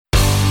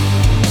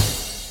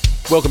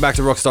Welcome back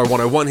to Rockstar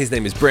 101. His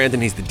name is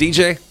Brandon. He's the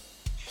DJ.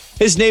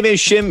 His name is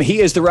Shim. He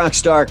is the rock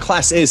star.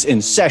 Class is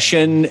in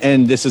session,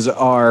 and this is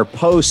our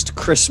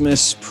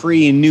post-Christmas,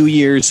 pre-New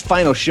Year's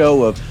final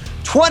show of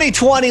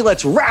 2020.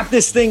 Let's wrap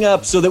this thing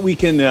up so that we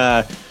can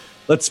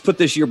let's put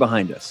this year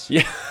behind us.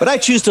 Yeah. But I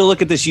choose to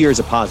look at this year as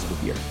a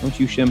positive year. Don't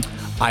you, Shim?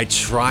 I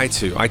try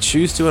to. I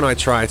choose to, and I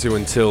try to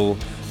until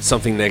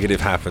something negative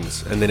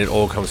happens, and then it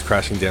all comes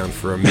crashing down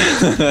for a minute.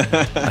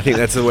 I think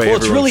that's the way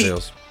everyone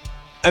feels.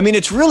 I mean,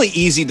 it's really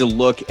easy to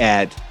look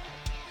at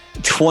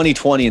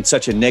 2020 in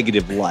such a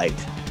negative light.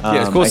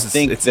 Yeah, of course. I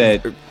think it's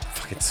the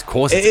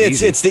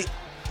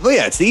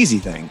easy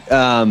thing.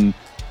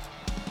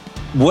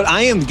 What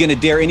I am going to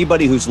dare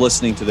anybody who's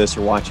listening to this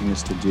or watching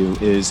this to do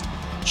is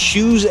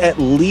choose at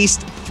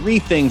least 3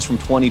 things from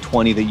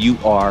 2020 that you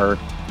are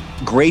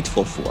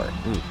grateful for.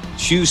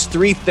 Choose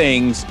 3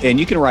 things, and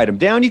you can write them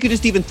down. You can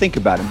just even think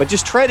about them, but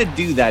just try to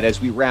do that as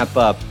we wrap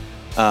up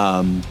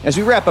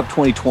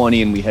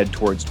 2020 and we head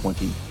towards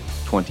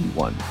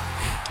 2021.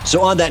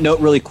 So on that note,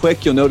 really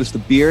quick, you'll notice the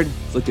beard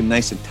is looking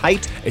nice and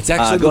tight. It's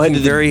actually looking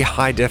very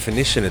high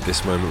definition at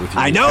this moment with you.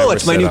 I know,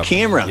 it's my new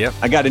camera. Yep.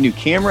 I got a new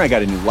camera, I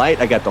got a new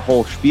light, I got the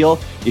whole spiel.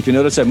 If you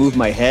notice, I moved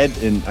my head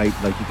and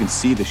you can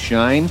see the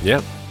shine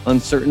on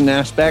certain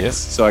aspects.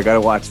 So I got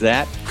to watch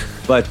that.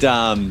 But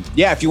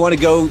if you want to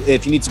go,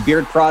 if you need some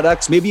beard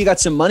products, maybe you got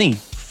some money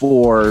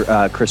for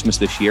Christmas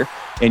this year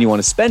and you want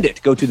to spend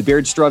it, go to the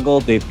Beard Struggle.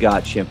 They've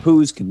got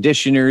shampoos,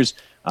 conditioners,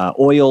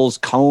 oils,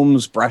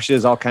 combs,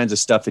 brushes, all kinds of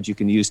stuff that you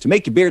can use to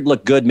make your beard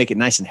look good, make it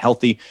nice and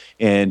healthy,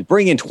 and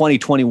bring in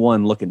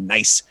 2021 looking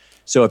nice.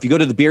 So if you go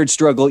to the Beard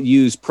Struggle,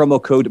 use promo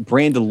code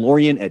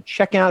Brandalorian at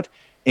checkout,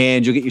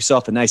 and you'll get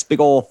yourself a nice big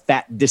old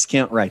fat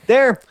discount right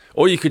there.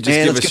 Or you could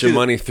just give us your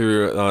money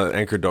through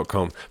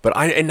Anchor.com. But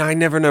I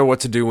never know what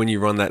to do when you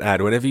run that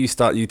ad. Whenever you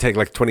start, you take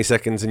like 20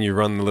 seconds and you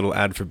run the little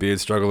ad for Beard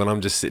Struggle, and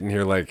I'm just sitting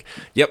here like,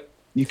 yep.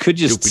 You could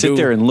just sit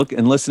there and look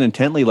and listen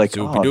intently like,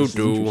 oh, this is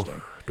interesting.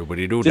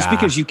 Just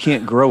because you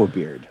can't grow a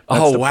beard.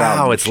 That's it's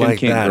like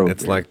that.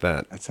 It's like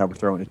that. That's how we're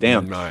throwing it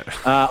down.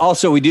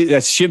 Also, we do,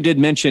 as Shim did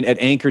mention, at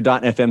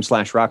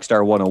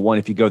anchor.fm/rockstar101.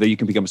 If you go there, you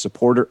can become a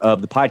supporter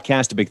of the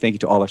podcast. A big thank you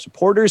to all our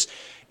supporters.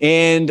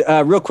 And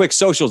real quick,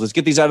 socials. Let's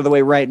get these out of the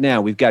way right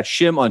now. We've got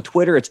Shim on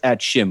Twitter. It's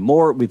at Shim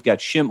Moore. We've got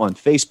Shim on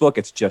Facebook.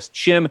 It's just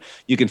Shim.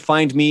 You can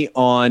find me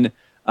on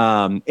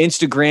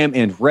Instagram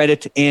and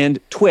Reddit and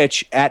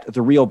Twitch at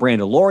The Real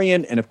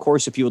Brandalorian. And of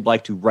course, if you would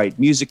like to write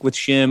music with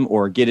Shim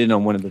or get in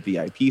on one of the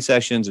VIP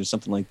sessions or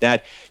something like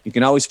that, you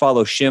can always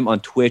follow Shim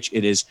on Twitch.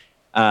 It is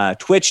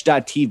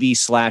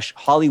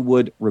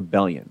twitch.tv/Hollywood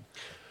Rebellion.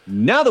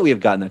 Now that we have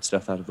gotten that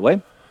stuff out of the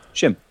way,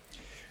 Shim,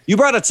 you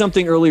brought out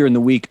something earlier in the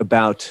week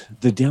about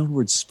the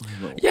Downward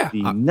Spiral,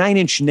 the Nine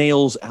Inch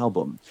Nails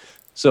album.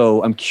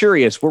 So I'm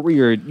curious, what were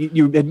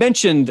you had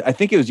mentioned, I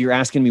think it was you're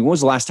asking me, when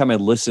was the last time I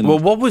listened to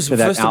that album?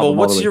 First of all,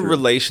 what's your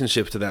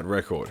relationship to that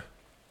record?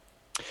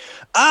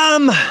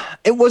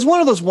 It was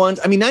one of those ones,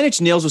 I mean, Nine Inch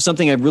Nails was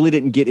something I really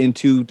didn't get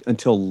into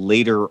until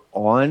later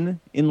on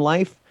in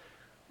life.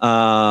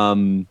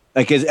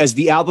 Like as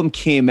the album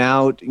came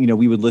out,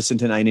 we would listen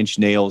to Nine Inch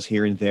Nails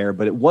here and there,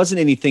 but it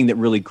wasn't anything that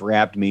really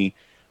grabbed me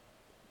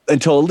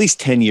until at least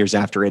 10 years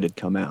after it had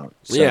come out.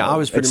 So yeah, I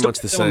was pretty much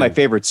the same. Some of my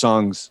favorite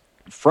songs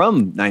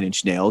from Nine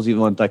Inch Nails,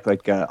 even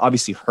like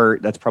obviously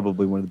Hurt, that's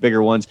probably one of the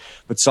bigger ones,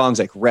 but songs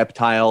like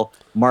Reptile,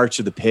 March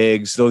of the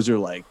Pigs, those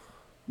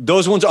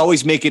ones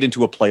always make it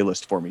into a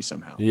playlist for me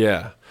somehow.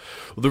 Yeah.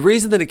 Well, the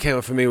reason that it came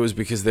out for me was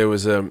because there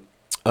was a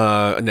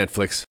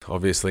Netflix,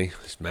 obviously.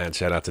 Mad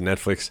shout out to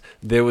Netflix.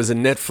 There was a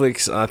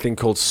Netflix thing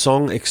called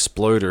Song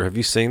Exploder. Have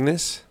you seen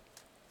this?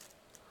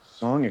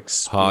 Song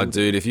Exploder? Oh,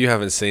 dude, if you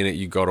haven't seen it,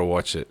 you got to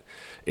watch it.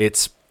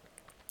 It's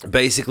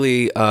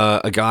basically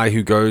a guy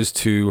who goes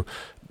to...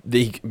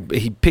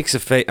 He picks a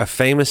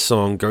famous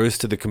song, goes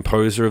to the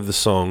composer of the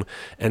song,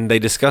 and they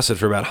discuss it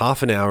for about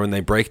half an hour, and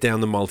they break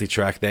down the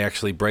multi-track. They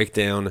actually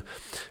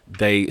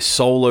they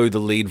solo the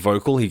lead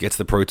vocal. He gets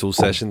the Pro Tools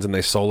sessions, and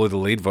they solo the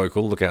lead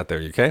vocal. Look out there,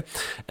 okay?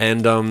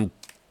 And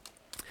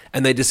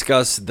they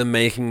discuss the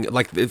making,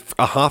 like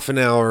a half an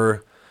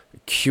hour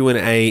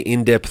Q&A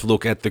in-depth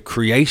look at the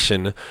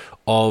creation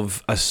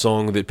of a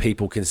song that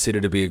people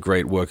consider to be a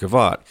great work of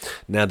art.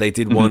 Now, they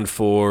did one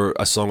for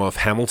a song off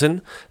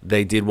Hamilton.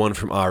 They did one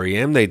from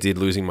R.E.M. They did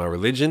Losing My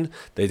Religion.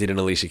 They did an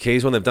Alicia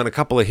Keys one. They've done a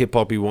couple of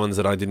hip-hoppy ones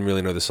that I didn't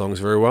really know the songs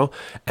very well.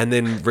 And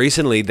then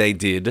recently they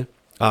did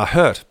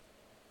Hurt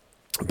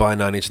by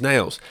Nine Inch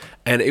Nails.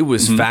 And it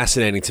was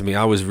fascinating to me.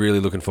 I was really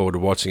looking forward to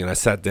watching it. I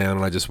sat down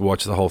and I just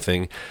watched the whole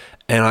thing.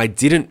 And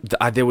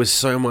there was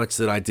so much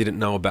that I didn't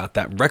know about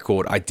that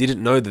record. I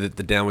didn't know that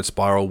the Downward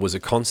Spiral was a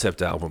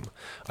concept album.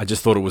 I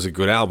just thought it was a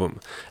good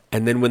album.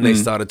 And then when they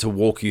started to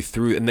walk you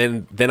through, and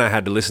then I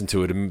had to listen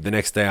to it. And the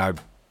next day I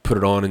put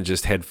it on and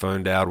just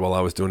headphoned out while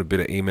I was doing a bit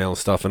of email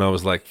stuff. And I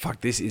was like,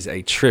 fuck, this is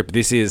a trip.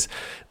 This is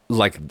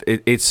like,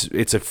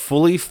 it's a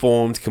fully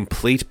formed,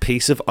 complete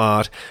piece of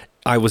art.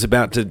 I was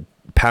about to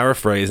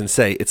paraphrase and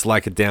say it's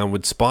like a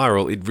downward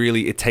spiral.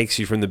 It takes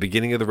you from the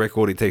beginning of the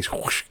record, it takes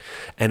whoosh,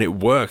 and it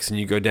works, and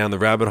you go down the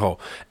rabbit hole.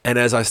 And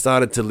as I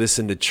started to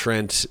listen to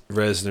Trent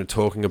Reznor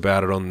talking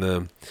about it on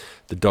the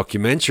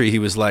documentary, he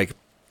was like,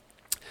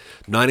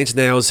 Nine Inch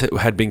Nails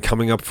had been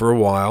coming up for a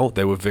while.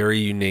 They were very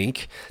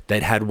unique.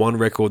 They'd had one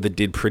record that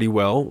did pretty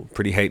well,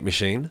 Pretty Hate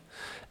Machine,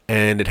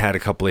 and it had a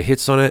couple of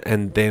hits on it.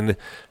 And then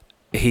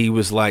he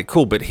was like,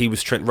 cool, but he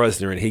was Trent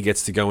Reznor, and he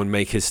gets to go and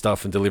make his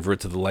stuff and deliver it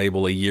to the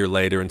label a year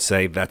later and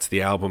say, that's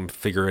the album,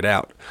 figure it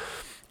out.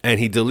 And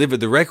he delivered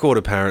the record,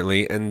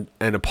 apparently, and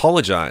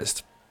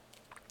apologized.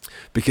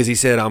 Because he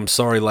said, I'm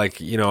sorry,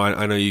 like, you know,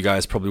 I know you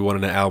guys probably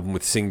wanted an album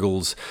with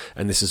singles,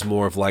 and this is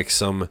more of like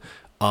some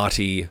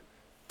arty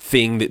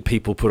thing that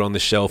people put on the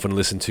shelf and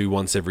listen to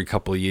once every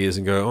couple of years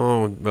and go,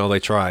 oh, well, they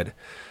tried.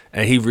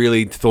 And he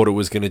really thought it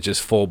was going to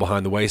just fall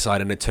behind the wayside,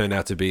 and it turned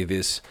out to be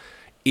this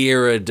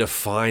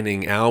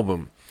era-defining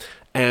album.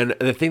 And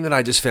the thing that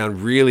I just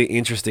found really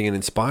interesting and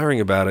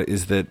inspiring about it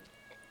is that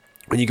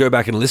when you go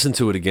back and listen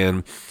to it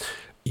again,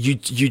 you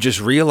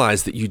just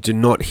realize that you do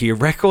not hear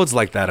records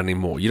like that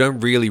anymore. You don't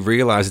really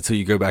realize it until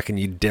you go back and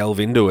you delve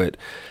into it.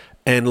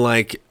 And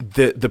like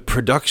the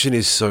production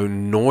is so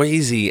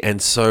noisy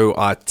and so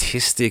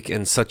artistic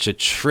and such a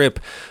trip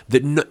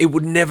that it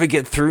would never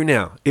get through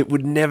now. It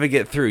would never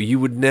get through. You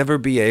would never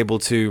be able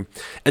to.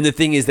 And the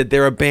thing is that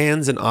there are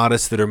bands and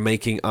artists that are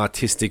making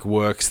artistic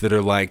works that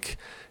are like,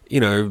 you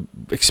know,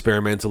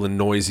 experimental and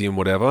noisy and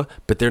whatever,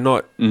 but they're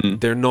not. Mm-hmm.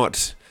 They're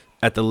not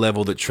at the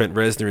level that Trent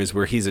Reznor is,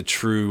 where he's a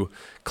true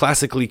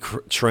classically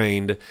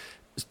trained,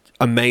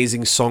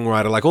 amazing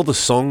songwriter. Like all the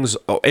songs,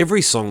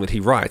 every song that he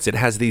writes, it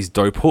has these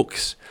dope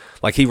hooks.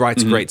 Like he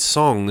writes great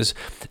songs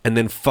and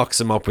then fucks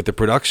them up with the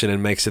production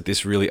and makes it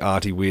this really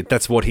arty, weird.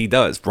 That's what he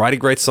does. Write a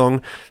great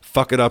song,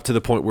 fuck it up to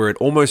the point where it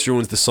almost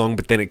ruins the song,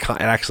 but then it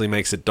actually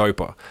makes it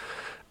doper.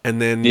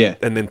 And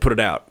then put it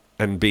out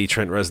and be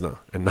Trent Reznor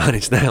and Nine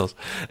Inch Nails.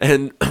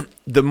 And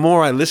the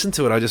more I listened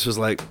to it, I just was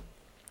like,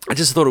 I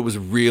just thought it was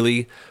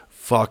really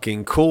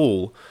fucking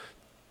cool.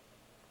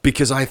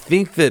 Because I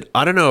think that,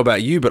 I don't know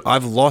about you, but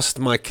I've lost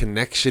my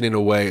connection in a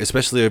way,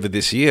 especially over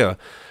this year.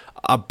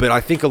 But I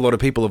think a lot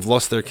of people have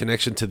lost their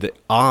connection to the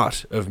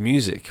art of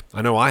music.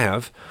 I know I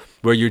have,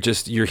 where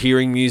you're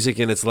hearing music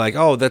and it's like,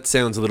 oh, that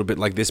sounds a little bit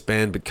like this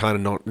band, but kind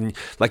of not. And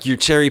like you're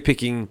cherry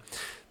picking.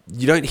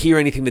 You don't hear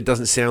anything that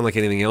doesn't sound like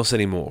anything else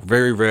anymore.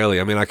 Very rarely.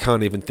 I mean, I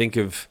can't even think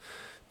of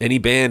any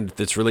band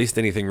that's released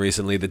anything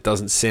recently that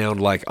doesn't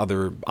sound like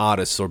other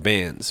artists or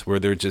bands, where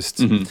they're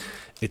just,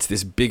 it's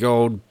this big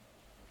old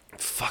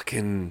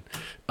fucking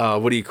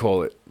what do you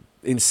call it,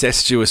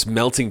 incestuous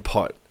melting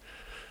pot.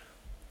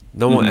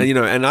 No one, you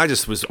know, and I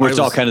just was, where it's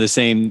all kind of the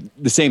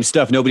same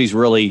stuff. Nobody's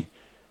really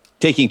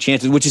taking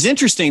chances, which is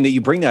interesting that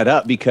you bring that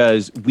up,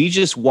 because we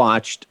just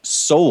watched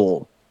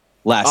Soul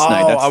last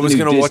night. That's I was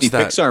going to watch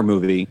that Pixar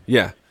movie.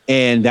 Yeah,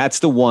 and that's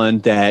the one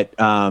that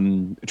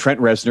Trent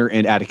Reznor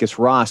and Atticus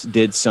Ross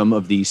did some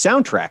of the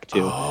soundtrack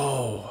to.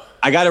 Oh,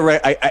 I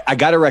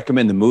gotta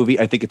recommend the movie.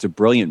 I think it's a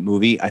brilliant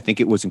movie. I think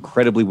it was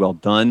incredibly well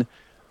done.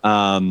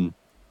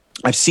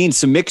 I've seen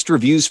some mixed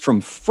reviews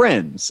from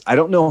friends. I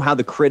don't know how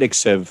the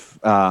critics have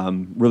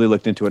really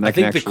looked into it. And I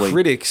think the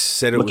critics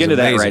said it was amazing. Look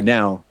into that right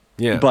now.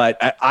 Yeah. But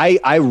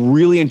I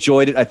really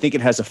enjoyed it. I think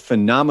it has a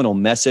phenomenal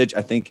message.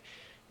 I think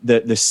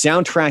the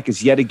soundtrack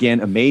is yet again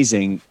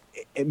amazing.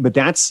 But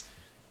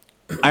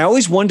I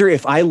always wonder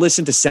if I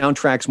listen to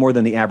soundtracks more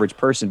than the average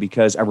person,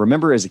 because I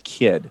remember as a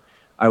kid,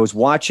 I was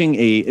watching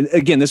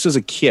again, this was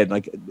a kid,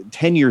 like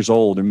 10 years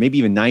old or maybe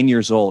even 9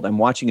 years old. I'm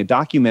watching a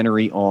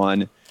documentary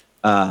on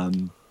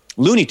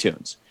Looney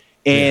Tunes.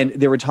 And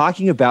they were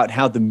talking about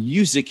how the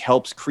music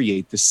helps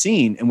create the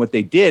scene. And what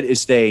they did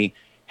is they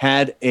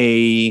had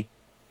a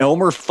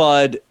Elmer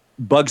Fudd,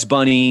 Bugs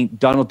Bunny,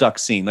 Donald Duck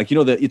scene. Like,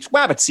 you know, it's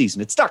rabbit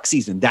season, it's duck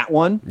season, that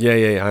one. Yeah,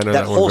 I know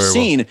that whole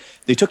scene,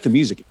 they took the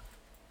music.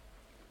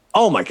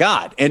 Oh my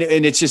God. And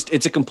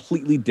it's a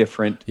completely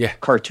different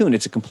cartoon.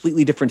 It's a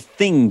completely different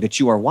thing that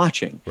you are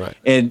watching. Right.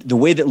 And the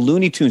way that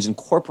Looney Tunes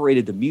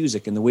incorporated the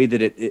music and the way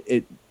that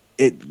it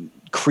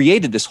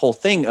created this whole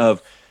thing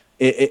of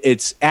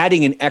it's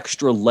adding an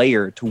extra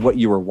layer to what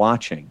you were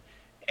watching.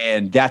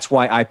 And that's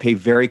why I pay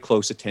very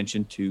close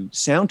attention to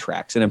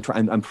soundtracks,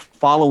 and I'm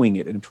following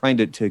it, and I'm trying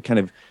to kind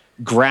of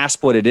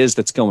grasp what it is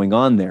that's going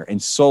on there.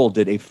 And Soul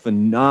did a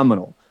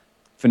phenomenal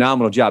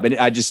job. And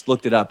I just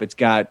looked it up. It's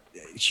got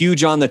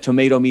huge on the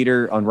tomato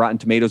meter on Rotten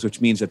Tomatoes,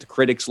 which means that the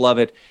critics love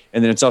it.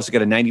 And then it's also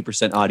got a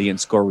 90%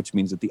 audience score, which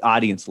means that the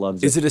audience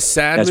loves it. Is it a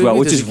sad as movie? Well,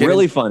 which is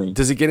really funny.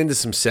 Does it get into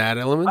some sad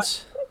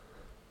elements?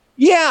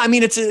 Yeah, I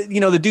mean,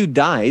 the dude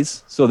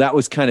dies, so that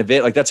was kind of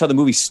it. Like, that's how the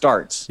movie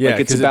starts. Yeah, like,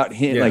 it's about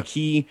him. Yeah. Like,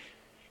 he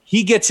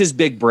gets his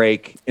big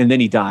break, and then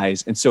he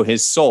dies, and so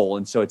his soul,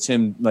 and so it's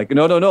him. Like,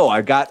 no,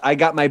 I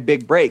got my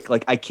big break.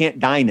 Like, I can't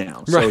die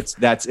now. So it's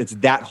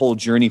that whole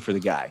journey for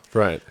the guy.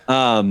 Right.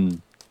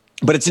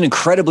 But it's an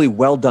incredibly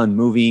well done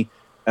movie.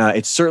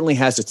 It certainly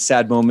has its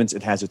sad moments.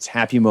 It has its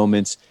happy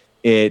moments.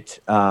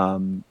 It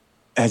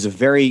has a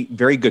very,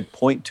 very good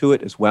point to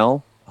it as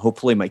well.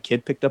 Hopefully, my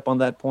kid picked up on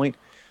that point.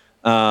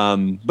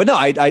 But no,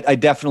 I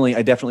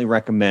definitely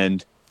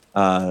recommend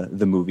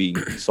the movie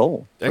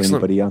Soul for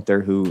anybody out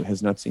there who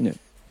has not seen it.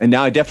 And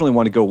now I definitely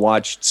want to go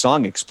watch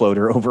Song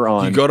Exploder over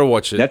on you got to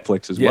watch it.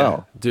 Netflix as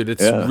well. Dude,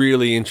 it's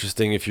really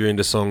interesting if you're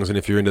into songs and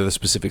if you're into the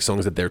specific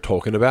songs that they're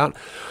talking about.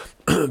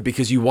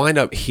 Because you wind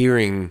up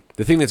hearing,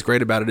 the thing that's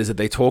great about it is that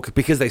they talk,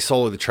 because they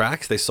solo the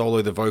tracks, they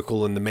solo the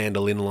vocal and the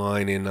mandolin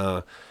line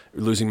in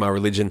Losing My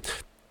Religion.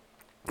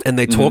 And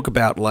they talk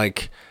about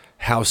like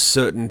how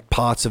certain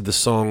parts of the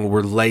song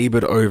were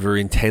labored over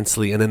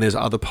intensely, and then there's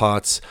other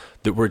parts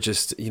that were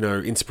just, you know,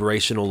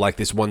 inspirational, like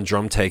this one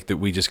drum take that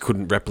we just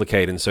couldn't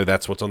replicate, and so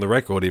that's what's on the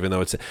record, even though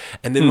it's...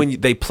 And then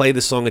when they play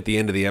the song at the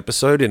end of the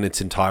episode in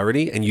its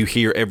entirety, and you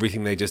hear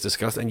everything they just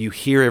discussed, and you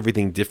hear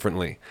everything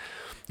differently.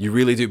 You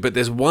really do. But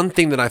there's one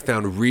thing that I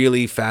found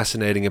really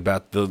fascinating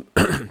about the...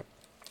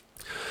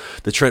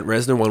 The Trent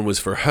Reznor one was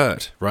for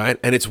Hurt, right?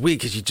 And it's weird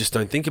because you just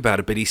don't think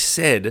about it. But he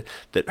said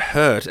that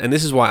Hurt, and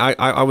this is why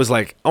I was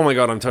like, oh my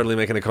God, I'm totally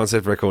making a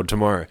concept record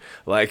tomorrow.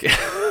 Like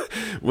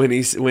when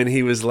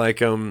he was like,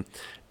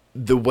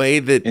 the way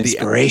that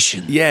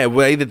inspiration,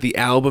 way that the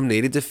album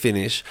needed to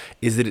finish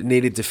is that it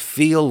needed to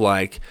feel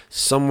like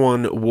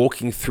someone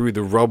walking through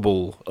the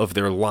rubble of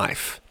their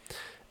life,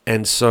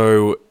 and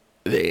so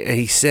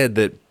he said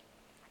that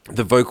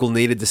the vocal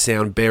needed to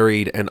sound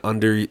buried and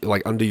under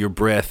your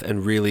breath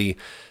and really.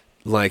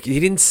 Like, he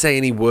didn't say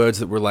any words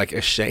that were like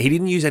a shame. He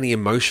didn't use any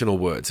emotional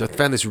words. I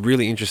found this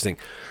really interesting.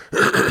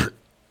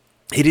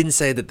 He didn't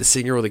say that the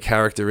singer or the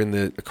character in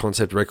the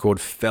concept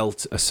record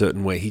felt a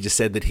certain way. He just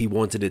said that he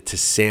wanted it to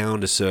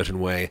sound a certain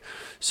way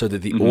so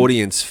that the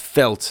audience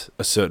felt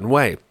a certain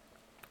way.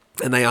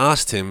 And they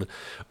asked him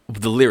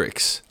the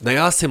lyrics. They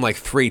asked him like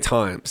 3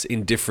 times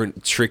in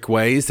different trick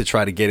ways to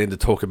try to get him to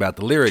talk about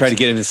the lyrics. Try to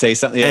get him to say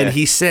something. Yeah. And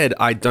he said,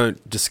 I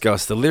don't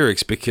discuss the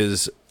lyrics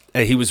because...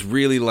 And he was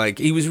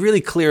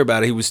really clear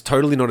about it. He was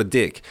totally not a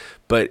dick,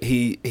 but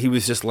he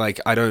was just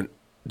like, I don't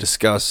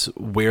discuss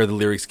where the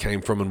lyrics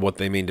came from and what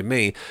they mean to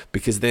me,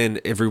 because then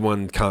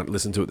everyone can't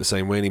listen to it the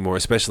same way anymore,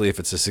 especially if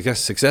it's a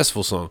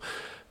successful song,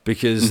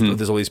 because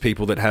there's all these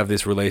people that have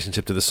this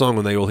relationship to the song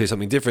and they all hear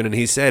something different. And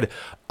he said,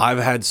 I've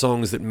had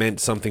songs that meant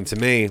something to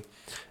me,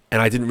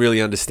 and I didn't really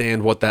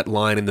understand what that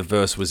line in the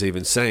verse was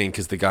even saying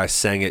because the guy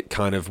sang it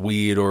kind of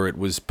weird or it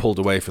was pulled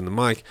away from the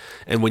mic.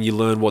 And when you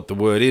learn what the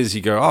word is, you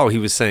go, oh, he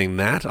was saying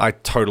that? I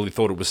totally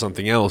thought it was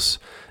something else.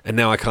 And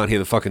now I can't hear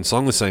the fucking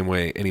song the same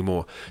way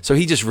anymore. So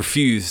he just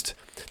refused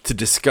to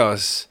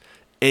discuss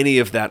any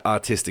of that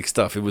artistic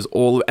stuff. It was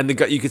all... And the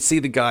guy, you could see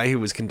the guy who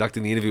was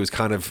conducting the interview was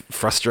kind of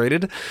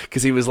frustrated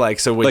because he was like,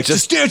 so we're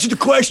just answer the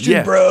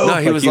question, bro. No,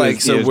 he was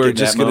like, so we're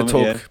just going to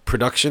talk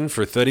production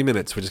for 30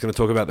 minutes. We're just going to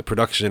talk about the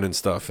production and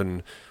stuff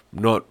and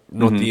not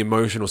the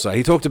emotional side.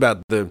 He talked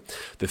about the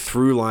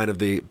through line of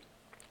the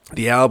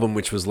album,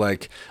 which was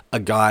like a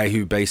guy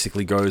who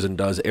basically goes and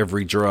does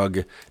every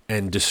drug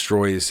and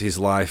destroys his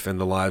life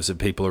and the lives of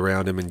people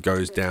around him and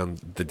goes down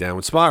the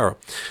downward spiral.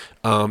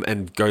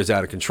 And goes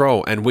out of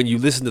control. And when you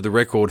listen to the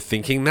record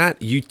thinking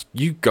that,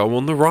 you go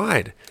on the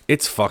ride.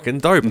 It's fucking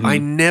dope. I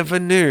never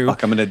knew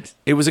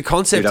it was a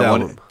concept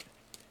album.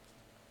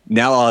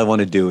 Now all I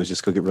want to do is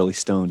just go get really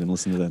stoned and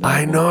listen to that album.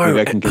 I know.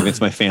 Maybe I can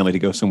convince my family to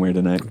go somewhere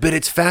tonight. But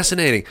it's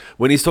fascinating.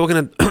 When he's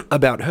talking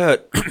about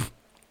Hurt...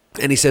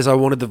 And he says, I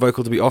wanted the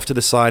vocal to be off to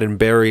the side and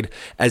buried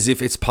as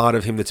if it's part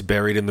of him that's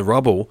buried in the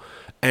rubble.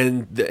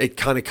 And it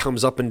kind of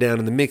comes up and down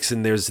in the mix,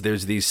 and there's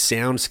these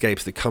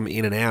soundscapes that come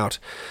in and out.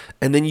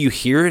 And then you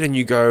hear it and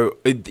you go,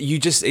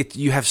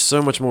 you have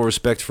so much more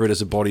respect for it as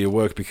a body of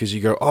work because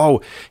you go, oh,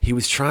 he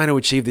was trying to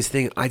achieve this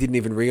thing. I didn't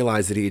even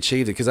realize that he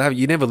achieved it because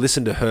you never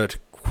listen to Hurt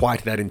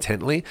quite that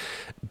intently,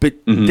 but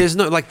there's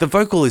no, like, the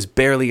vocal is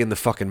barely in the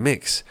fucking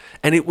mix,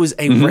 and it was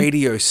a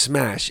radio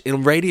smash.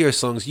 In radio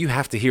songs, you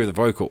have to hear the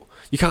vocal.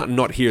 You can't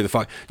not hear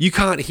you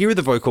can't hear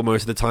the vocal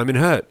most of the time in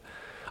Hurt.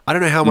 I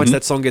don't know how much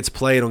that song gets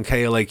played on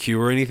KLAQ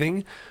or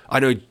anything. I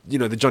know,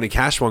 the Johnny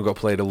Cash one got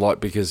played a lot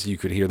because you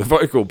could hear the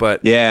vocal,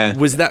 but that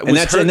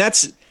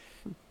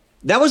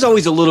was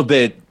always a little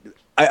bit.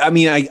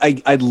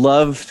 I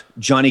loved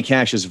Johnny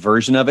Cash's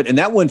version of it, and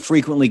that one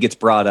frequently gets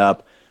brought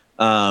up.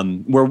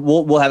 Where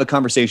we'll have a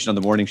conversation on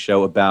the morning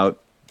show about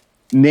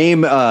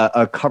name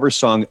a cover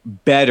song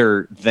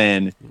better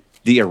than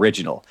the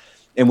original.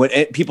 And what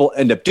people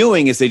end up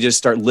doing is they just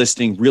start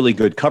listing really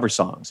good cover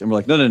songs. And we're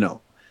like, no.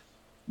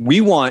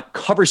 We want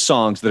cover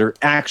songs that are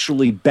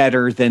actually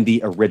better than the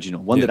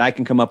original. One that I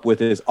can come up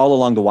with is All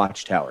Along the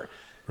Watchtower.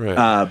 Right.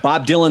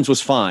 Bob Dylan's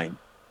was fine.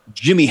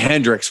 Jimi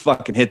Hendrix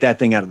fucking hit that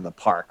thing out of the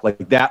park.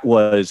 Like, that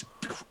was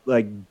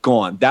like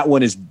gone. That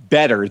one is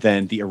better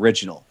than the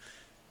original.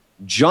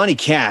 Johnny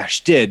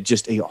Cash did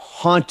just a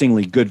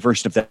hauntingly good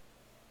version of that.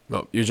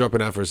 Oh, you're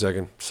dropping out for a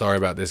second. Sorry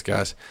about this,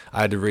 guys.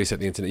 I had to reset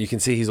the internet. You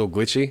can see he's all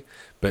glitchy,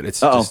 but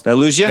it's just... Did I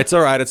lose you? It's all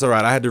right.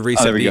 I had to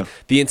reset.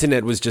 The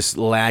internet was just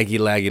laggy,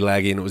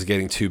 and it was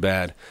getting too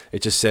bad.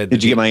 It just said...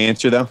 Did you get my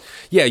answer, though?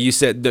 Yeah, you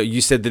said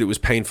that it was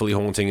painfully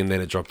haunting, and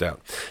then it dropped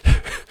out.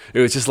 It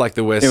was just like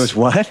the West... It was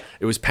what?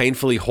 It was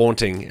painfully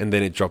haunting, and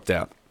then it dropped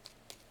out.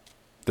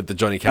 That the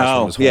Johnny Cash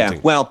one was haunting.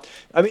 Yeah. Well,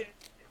 I mean...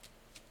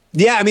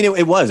 Yeah, I mean,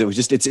 it was. It was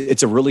just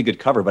it's a really good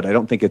cover, but I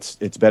don't think it's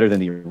better than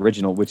the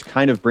original. Which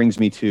kind of brings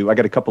me to, I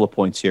got a couple of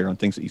points here on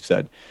things that you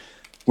said,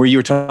 where you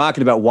were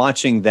talking about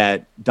watching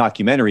that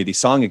documentary, the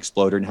Song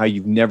Exploder, and how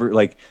you've never,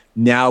 like,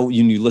 now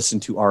you listen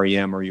to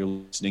REM or you're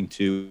listening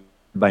to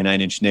by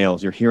Nine Inch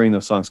Nails, you're hearing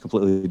those songs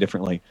completely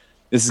differently.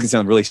 This is gonna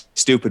sound really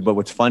stupid, but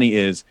what's funny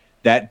is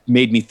that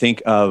made me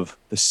think of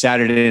the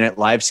Saturday Night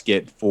Live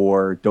skit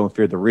for "Don't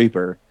Fear the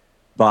Reaper"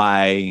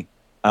 by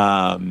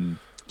Blue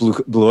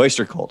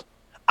Oyster Cult.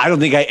 I don't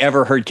think I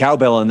ever heard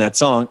cowbell in that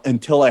song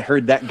until I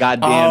heard that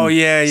goddamn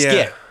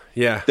skit.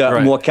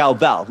 Right. More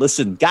cowbell.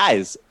 Listen,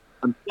 guys,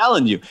 I'm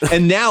telling you.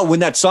 And now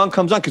when that song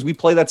comes on, because we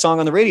play that song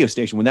on the radio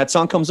station, when that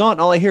song comes on,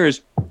 all I hear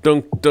is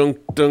dunk, dunk,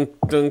 dunk,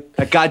 dunk.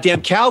 That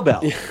goddamn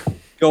cowbell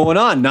going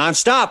on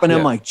nonstop. And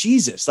I'm like,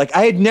 Jesus. Like,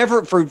 I had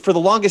never, for the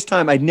longest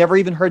time, I'd never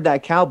even heard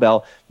that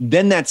cowbell.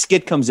 Then that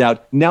skit comes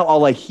out. Now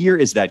all I hear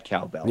is that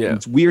cowbell. Yeah. And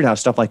it's weird how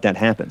stuff like that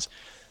happens.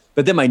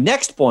 But then my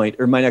next point,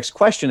 or my next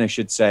question, I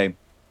should say,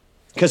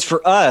 because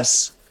for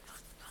us,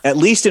 at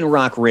least in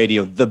rock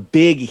radio, the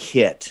big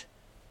hit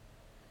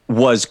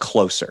was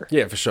Closer.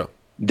 Yeah, for sure.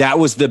 That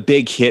was the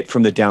big hit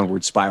from the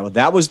Downward Spiral.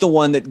 That was the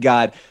one that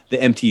got the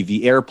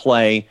MTV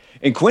airplay.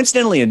 And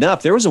coincidentally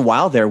enough, there was a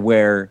while there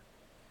where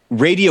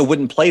radio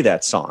wouldn't play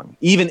that song,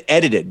 even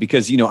edited,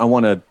 because, I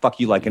want to fuck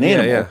you like an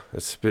animal. Yeah,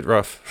 it's a bit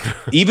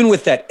rough. Even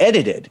with that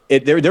edited,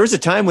 there was a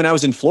time when I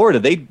was in Florida,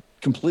 they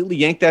completely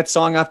yanked that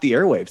song off the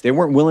airwaves. They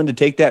weren't willing to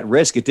take that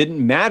risk. It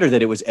didn't matter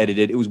that it was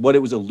edited. It was what it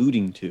was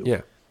alluding to.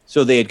 Yeah.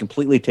 So they had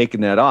completely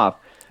taken that off.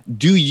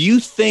 Do you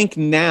think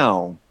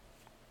now,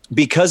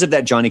 because of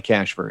that Johnny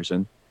Cash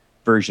version,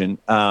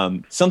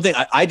 something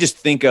I just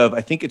think of,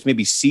 I think it's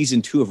maybe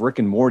season 2 of Rick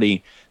and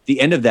Morty, the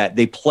end of that,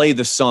 they play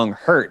the song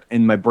Hurt,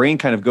 and my brain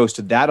kind of goes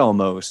to that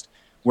almost,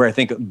 where I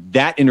think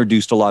that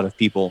introduced a lot of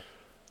people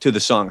to the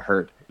song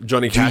Hurt.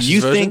 Johnny Cash. Do you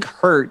think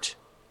Hurt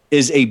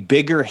is a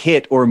bigger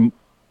hit, or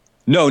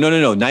no,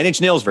 Nine Inch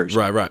Nails version.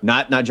 Right.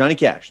 Not Johnny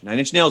Cash, Nine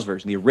Inch Nails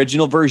version, the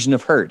original version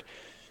of Hurt.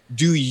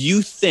 Do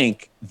you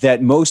think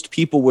that most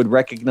people would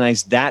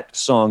recognize that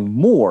song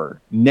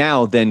more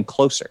now than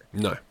Closer?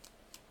 No,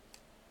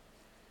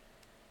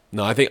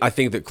 I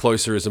think that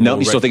Closer is a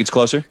you still think it's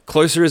Closer?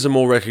 Closer is a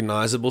more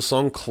recognizable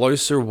song.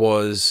 Closer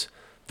was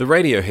the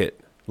radio hit.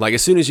 Like,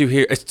 as soon as you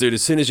hear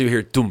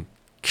dum,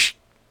 ksh,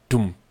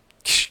 dum,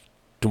 ksh,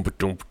 you,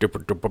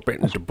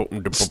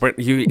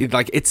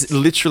 like, it's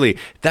literally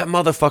that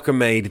motherfucker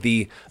made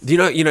the,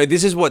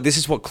 this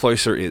is what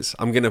Closer is.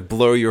 I'm gonna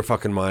blow your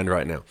fucking mind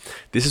right now.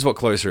 This is what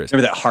Closer is.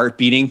 Remember that heart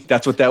beating?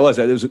 That's what that was.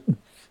 It was.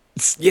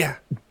 Yeah.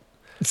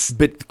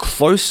 But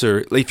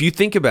Closer, if you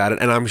think about it,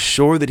 and I'm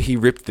sure that he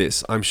ripped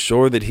this, I'm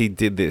sure that he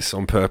did this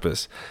on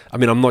purpose. I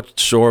mean, I'm not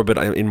sure, but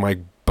in my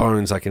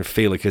bones I can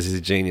feel it because he's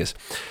a genius.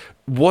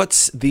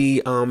 What's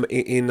the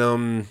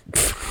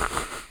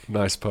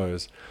nice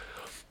pose?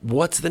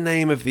 What's the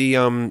name of the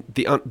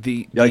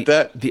like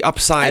that? The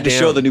Upside Down. I had to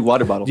show the new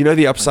water bottle. You know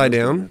the Upside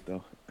Down?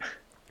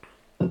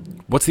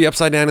 What's the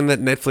Upside Down in that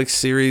Netflix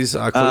series?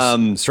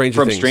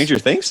 Stranger Things. Stranger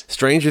Things?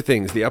 Stranger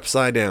Things, the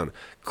Upside Down.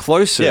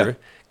 Closer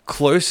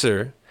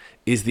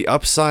is the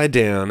Upside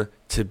Down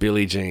to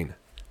Billie Jean.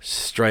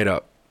 Straight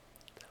up.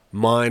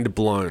 Mind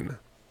blown.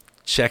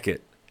 Check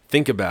it.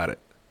 Think about it.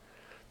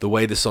 The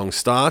way the song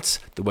starts,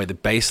 the way the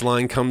bass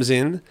line comes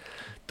in,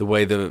 the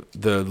way the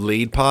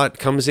lead part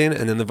comes in,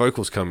 and then the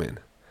vocals come in.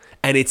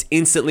 And it's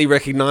instantly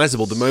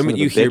recognizable. The moment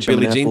you hear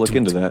Billie Jean, look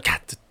into that.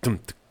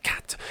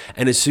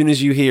 And as soon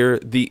as you hear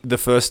the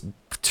first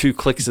 2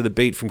 clicks of the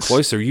beat from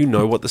Closer, you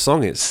know what the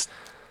song is.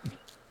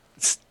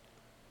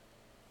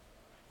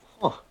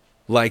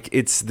 Like,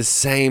 it's the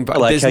same, but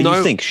like how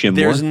you think, Shimwa.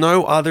 There's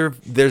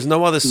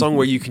no other song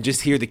where you can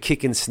just hear the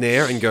kick and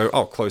snare and go,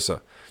 oh,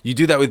 Closer. You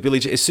do that with Billie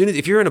Jean.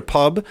 If you're in a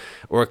pub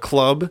or a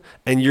club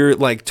and you're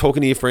like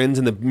talking to your friends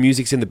and the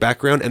music's in the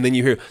background, and then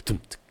you hear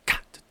you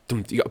got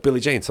Billie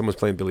Jean, someone's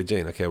playing Billie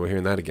Jean. Okay, we're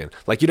hearing that again.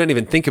 Like, you don't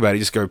even think about it.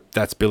 You just go,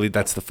 that's Billie.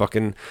 That's the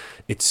fucking.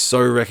 It's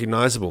so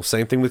recognizable.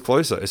 Same thing with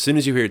Closer. As soon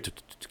as you hear it,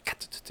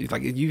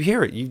 like, you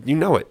hear it, you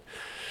know it.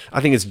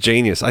 I think it's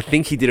genius. I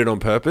think he did it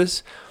on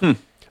purpose.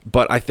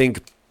 But I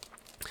think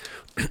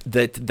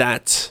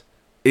that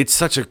it's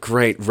such a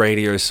great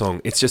radio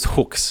song. It's just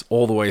hooks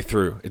all the way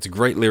through. It's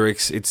great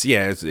lyrics. It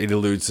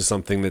alludes to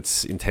something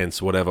that's intense,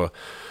 whatever.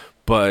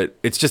 But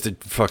it's just a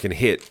fucking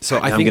hit. So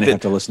I'm gonna have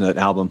to listen to that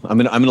album. I'm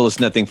gonna listen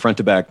to that thing front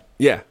to back.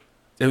 Yeah.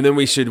 And then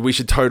we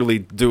should totally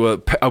do a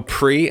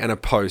pre and a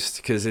post,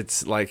 because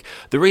it's like,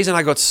 the reason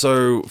I got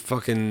so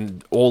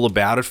fucking all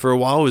about it for a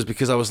while was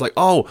because I was like,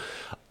 life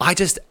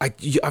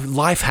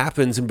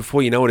happens, and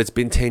before you know it, it's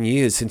been 10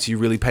 years since you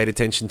really paid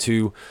attention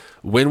to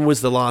when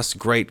was the last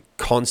great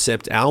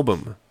concept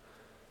album.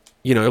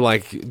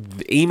 Like,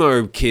 the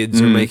emo kids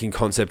are making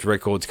concept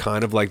records,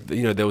 kind of like,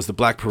 there was the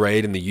Black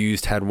Parade and the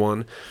Used had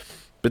one,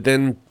 but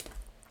then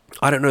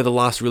I don't know the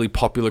last really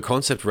popular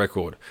concept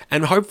record.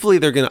 And hopefully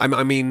they're going to...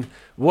 I mean,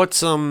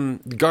 what's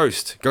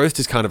Ghost? Ghost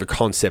is kind of a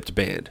concept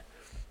band.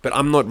 But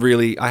I'm not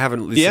really... I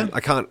haven't listened...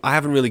 Yeah. I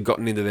haven't really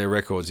gotten into their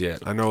records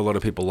yet. I know a lot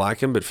of people like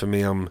them, but for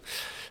me, I'm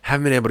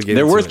Haven't been able to get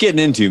They're into worth it. getting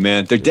into,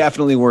 man. They're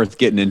definitely worth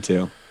getting into.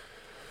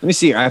 Let me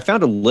see. I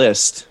found a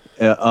list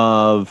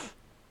of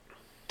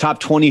top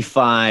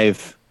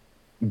 25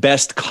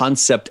 best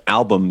concept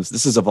albums.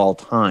 This is of all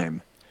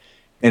time.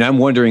 And I'm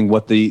wondering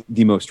what the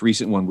most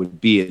recent one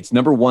would be. It's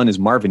number 1 is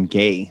Marvin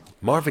Gaye.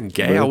 Marvin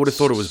Gaye? I would have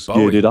thought it was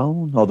Bowie. Get it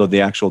on. Although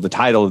the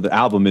title of the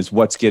album is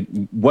What's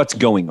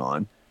Going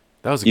On.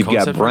 That was a You've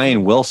got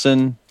Brian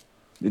Wilson.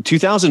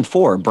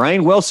 2004.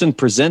 Brian Wilson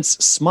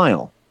Presents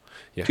Smile.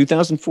 Yeah.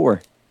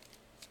 2004.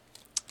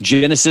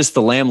 Genesis,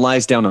 The Lamb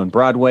Lies Down on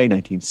Broadway,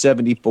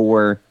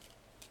 1974.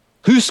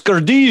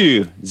 Husker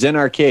Du, Zen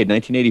Arcade,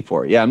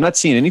 1984. Yeah, I'm not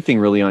seeing anything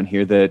really on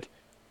here that...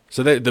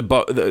 So you had the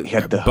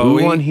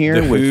Bowie, Who on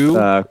here with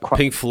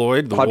Pink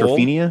Floyd, The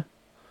Quadrophenia. Wall.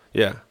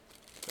 Yeah.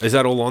 Is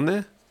that all on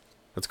there?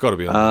 That's got to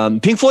be on there.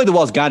 Pink Floyd, The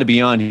Wall's got to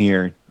be on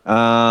here.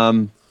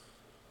 I'm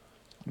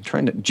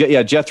trying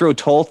to... Jethro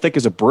Tull, Thick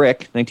as a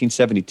Brick,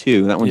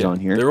 1972. That one's on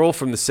here. They're all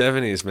from the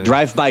 70s, man.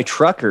 Drive-By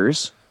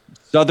Truckers,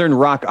 Southern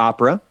Rock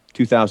Opera,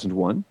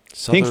 2001.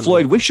 Pink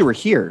Floyd, Wish You Were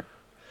Here.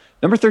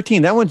 Number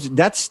 13.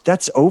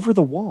 That's Over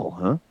the Wall,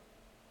 huh?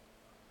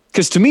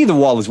 Because to me, The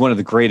Wall is one of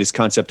the greatest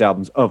concept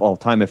albums of all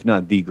time, if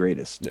not the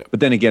greatest. Yeah. But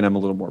then again, I'm a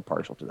little more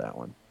partial to that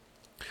one.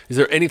 Is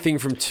there anything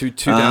from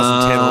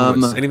 2010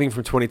 onwards? Anything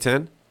from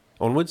 2010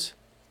 onwards?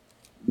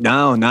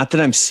 No, not that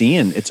I'm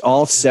seeing. It's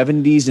all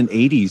 70s and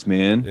 80s,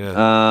 man.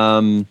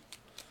 Yeah.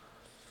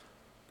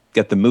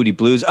 Got the Moody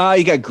Blues.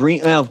 You got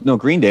Green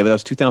Day, but that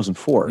was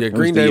 2004. Yeah,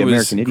 Green Day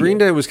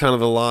was kind of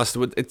the last.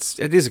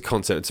 It is a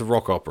concept. It's a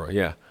rock opera.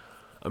 Yeah,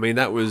 I mean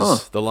that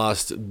was the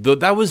last.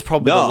 That was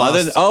probably the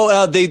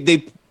last.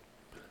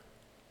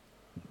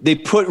 They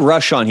put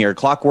Rush on here.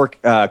 Clockwork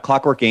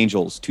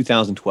Angels,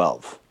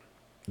 2012.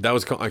 That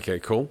was okay.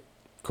 Cool.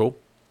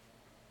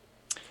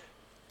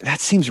 That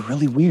seems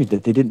really weird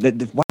that they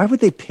didn't. Why would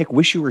they pick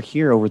 "Wish You Were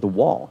Here" over "The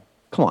Wall"?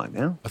 Come on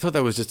now. I thought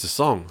that was just a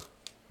song,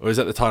 or is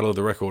that the title of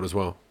the record as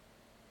well?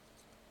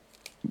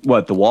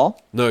 What, The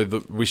Wall? No,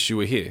 the Wish You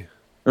Were Here.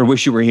 Or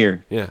Wish You Were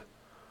Here. Yeah.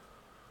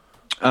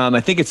 I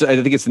think it's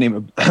the name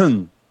of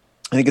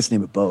I think it's the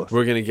name of both.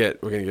 We're gonna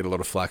get a lot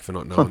of flack for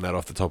not knowing that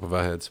off the top of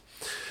our heads.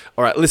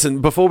 All right,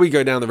 listen, before we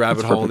go down the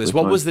rabbit hole on this,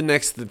 what was the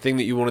next thing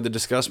that you wanted to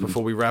discuss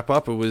before we wrap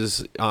up? It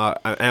was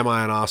am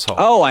I an asshole?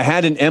 Oh, I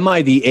had an Am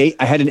I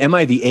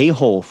the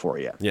A-hole for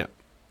you. Yeah.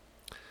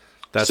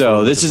 This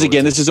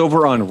is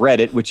over on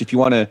Reddit, which if you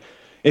want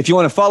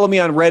to follow me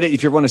on Reddit,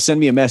 if you want to send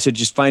me a message,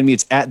 just find me.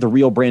 It's at The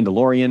Real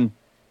Brandalorian.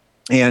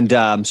 And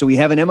so we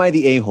have an Am I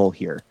the A-hole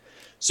here.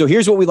 So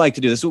here's what we like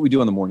to do. This is what we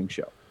do on the morning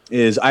show,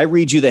 is I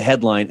read you the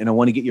headline, and I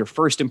want to get your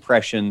first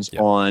impressions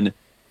on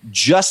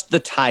just the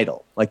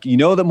title. Like,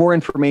 that more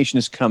information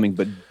is coming,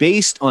 but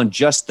based on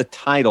just the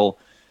title,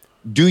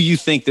 do you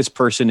think this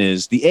person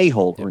is the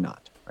a-hole or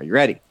not? Are you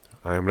ready?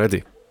 I am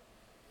ready.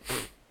 All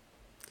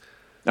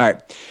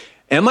right.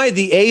 Am I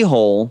the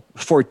a-hole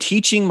for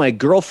teaching my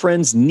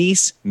girlfriend's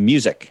niece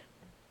music?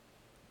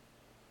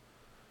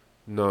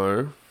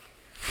 No.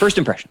 First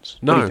impressions.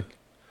 No.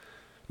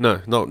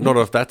 No, not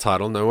off that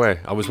title. No way.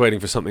 I was waiting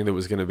for something that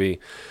was going to be...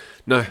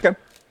 No. Okay.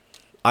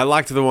 I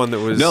liked the one that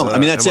was... No, I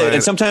mean, that's it.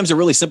 And sometimes they're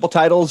really simple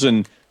titles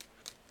and...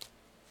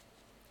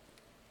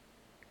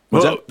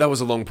 That was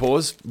a long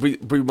pause. We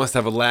must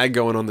have a lag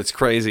going on that's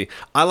crazy.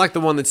 I like the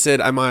one that said,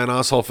 am I an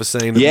asshole for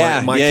saying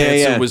that my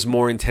cancer was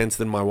more intense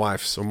than my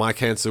wife's, or my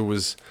cancer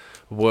was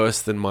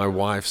worse than my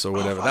wife's, or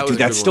whatever.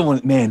 That's still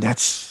one. Man,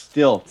 that's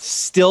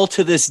still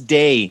to this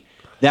day,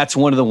 that's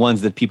one of the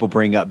ones that people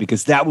bring up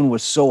because that one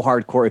was so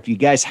hardcore. If you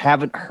guys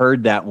haven't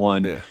heard that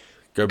one,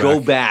 go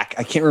back.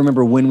 I can't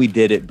remember when we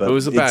did it, but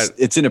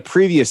it's in a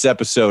previous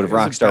episode of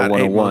Rockstar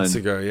 101. 8 months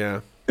ago,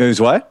 yeah. It was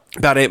what?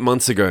 About 8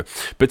 months ago.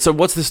 But so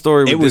what's the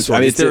story with this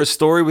one? Is there a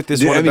story with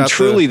this one about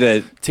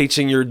truly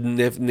teaching your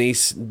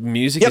niece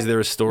music? Yep. Is there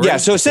a story? Yeah,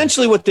 so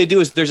essentially what they do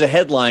is there's a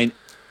headline.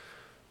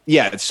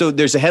 Yeah, so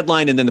there's a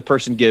headline and then the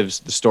person gives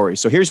the story.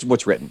 So here's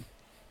what's written.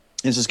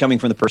 This is coming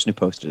from the person who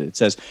posted it. It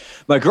says,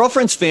 my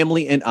girlfriend's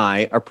family and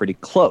I are pretty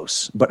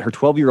close, but her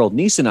 12-year-old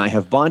niece and I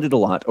have bonded a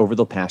lot over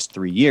the past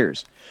 3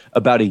 years.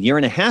 About a year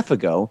and a half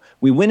ago,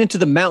 we went into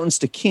the mountains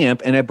to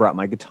camp and I brought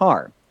my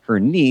guitar. Her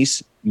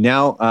niece,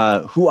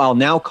 who I'll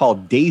now call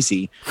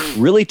Daisy,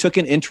 really took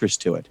an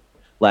interest to it.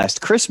 Last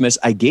Christmas,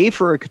 I gave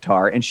her a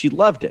guitar and she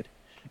loved it.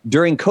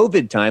 During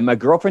COVID time, my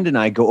girlfriend and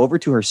I go over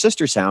to her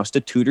sister's house to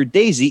tutor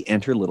Daisy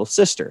and her little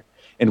sister.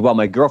 And while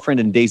my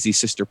girlfriend and Daisy's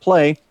sister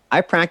play, I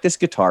practice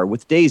guitar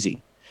with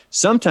Daisy.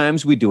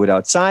 Sometimes we do it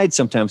outside.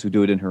 Sometimes we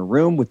do it in her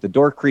room with the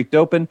door creaked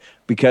open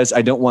because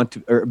I want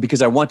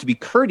to be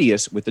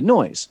courteous with the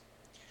noise.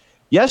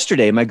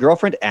 Yesterday, my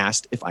girlfriend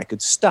asked if I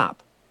could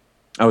stop.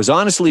 I was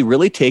honestly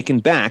really taken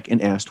back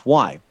and asked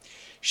why.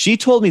 She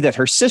told me that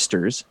her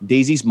sisters,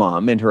 Daisy's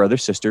mom and her other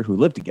sister who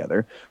live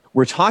together,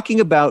 were talking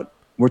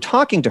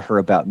to her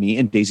about me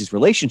and Daisy's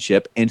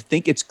relationship and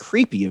think it's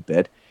creepy a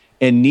bit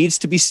and needs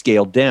to be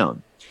scaled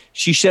down.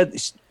 She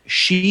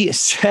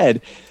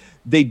said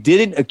they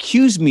didn't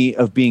accuse me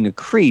of being a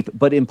creep,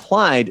 but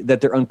implied that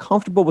they're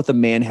uncomfortable with a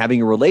man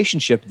having a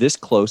relationship this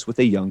close with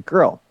a young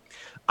girl.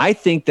 I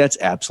think that's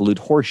absolute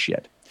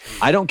horseshit.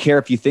 I don't care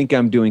if you think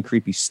I'm doing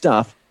creepy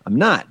stuff. I'm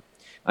not.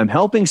 I'm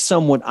helping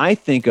someone I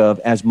think of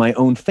as my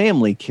own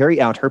family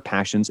carry out her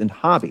passions and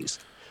hobbies.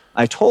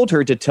 I told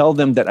her to tell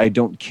them that I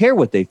don't care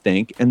what they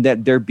think and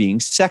that they're being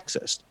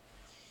sexist.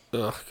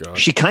 Oh, God.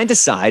 She kind of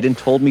sighed and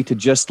told me to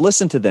just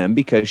listen to them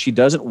because she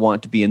doesn't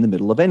want to be in the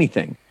middle of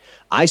anything.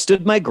 I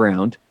stood my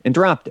ground and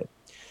dropped it.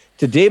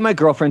 Today, my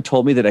girlfriend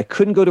told me that I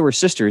couldn't go to her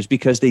sisters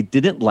because they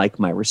didn't like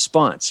my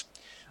response.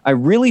 I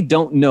really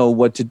don't know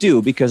what to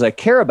do because I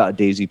care about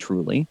Daisy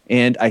truly,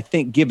 and I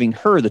think giving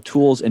her the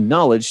tools and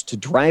knowledge to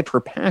drive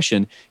her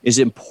passion is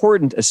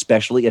important,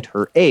 especially at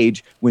her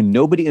age when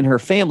nobody in her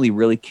family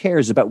really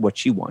cares about what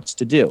she wants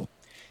to do.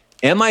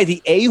 Am I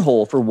the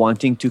a-hole for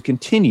wanting to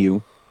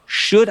continue?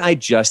 Should I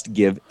just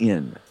give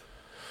in?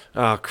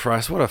 Oh,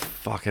 Christ, what a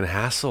fucking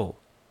hassle.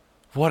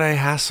 What a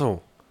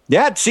hassle.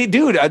 Yeah, see,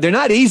 dude, they're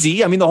not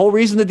easy. I mean, the whole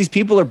reason that these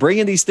people are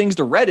bringing these things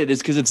to Reddit is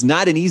because it's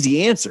not an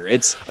easy answer.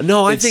 It's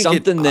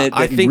something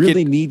that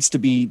really needs to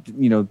be,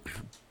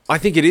 I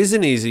think it is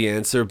an easy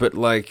answer, but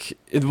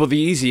the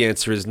easy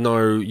answer is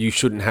no, you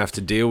shouldn't have to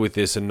deal with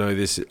this and know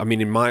this. I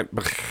mean,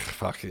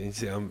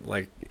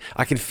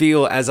 I can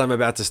feel as I'm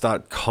about to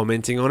start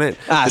commenting on it.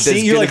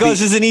 See, you're like, this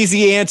is an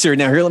easy answer.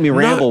 Now here, let me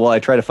ramble while I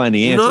try to find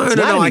the answer.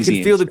 No, I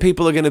can feel that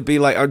people are going to be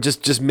like,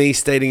 just me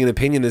stating an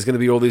opinion. There's going to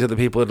be all these other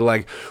people that are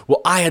like, well,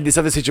 I had this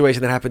other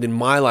situation that happened in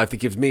my life that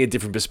gives me a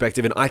different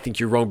perspective, and I think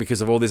you're wrong because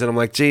of all this. And I'm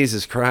like,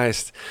 Jesus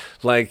Christ,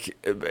 Well,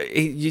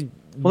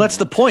 that's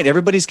the point.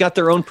 Everybody's got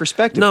their own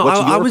perspective. No,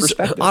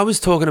 perspective? I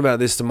was talking about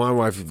this to my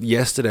wife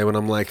yesterday when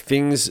I'm like,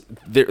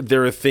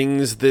 there are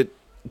things that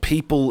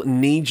people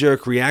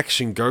knee-jerk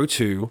reaction go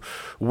to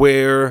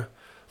where,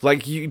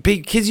 like,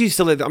 kids used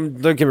to don't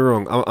get me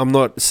wrong, I'm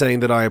not saying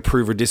that I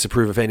approve or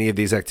disapprove of any of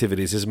these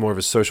activities. This is more of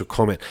a social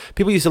comment.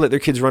 People used to let their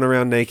kids run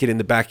around naked in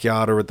the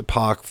backyard or at the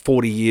park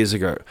 40 years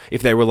ago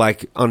if they were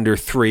like under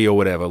 3 or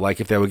whatever,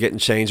 like if they were getting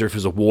changed or if it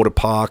was a water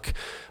park.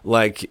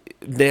 Like,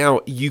 now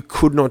you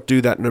could not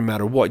do that no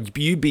matter what.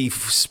 You'd be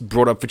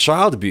brought up for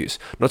child abuse.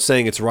 I'm not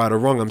saying it's right or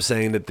wrong. I'm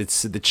saying that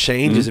the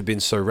changes have been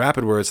so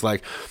rapid where it's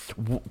like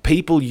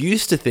people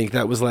used to think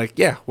that was like,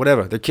 yeah,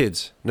 whatever, they're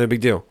kids, no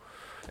big deal.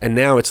 And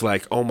now it's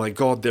like, oh my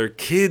God, they're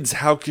kids.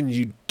 How can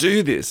you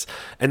do this?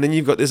 And then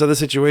you've got this other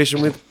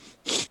situation with,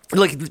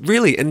 like,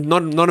 really, and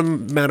not a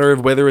matter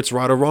of whether it's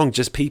right or wrong,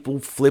 just people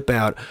flip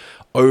out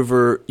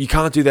over, you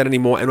can't do that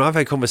anymore. And I've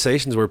had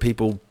conversations where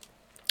people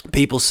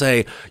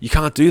say, you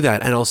can't do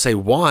that. And I'll say,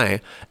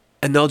 why?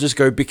 And they'll just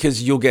go,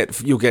 because you'll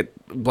get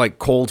like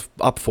called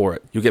up for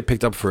it. You'll get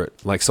picked up for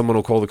it. Like someone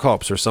will call the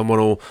cops or someone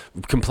will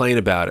complain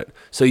about it.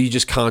 So you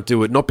just can't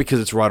do it. Not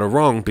because it's right or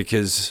wrong,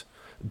 because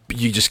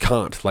you just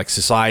can't. Like,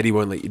 society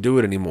won't let you do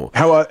it anymore.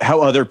 How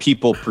other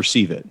people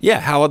perceive it. Yeah,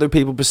 how other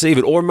people perceive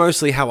it, or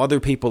mostly how other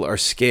people are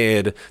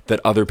scared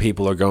that other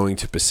people are going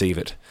to perceive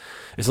it.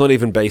 It's not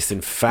even based in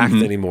fact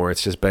anymore.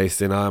 It's just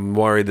based in, I'm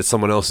worried that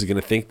someone else is going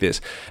to think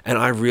this. And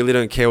I really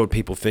don't care what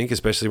people think,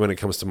 especially when it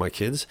comes to my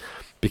kids,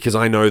 because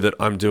I know that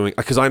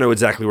because I know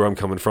exactly where I'm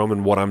coming from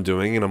and what I'm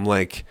doing. And I'm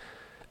like,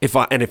 if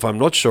I'm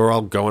not sure,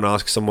 I'll go and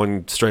ask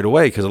someone straight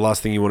away, because the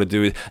last thing you want to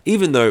do is,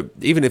 even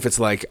if it's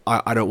like,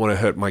 I don't want to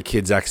hurt my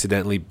kids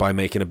accidentally by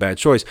making a bad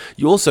choice,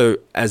 you also,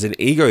 as an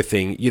ego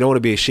thing, you don't want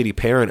to be a shitty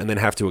parent and then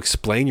have to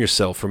explain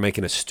yourself for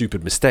making a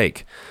stupid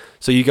mistake.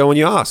 So you go and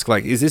you ask,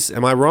 like,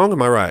 am I wrong?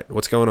 Am I right?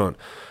 What's going on?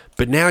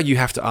 But now you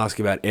have to ask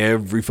about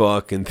every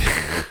fucking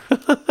thing.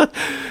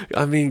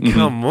 I mean,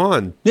 come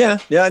on. Yeah,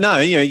 no,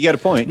 you got a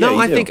point.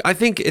 No, yeah, I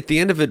think at the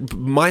end of it,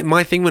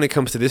 my thing when it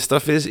comes to this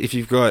stuff is, if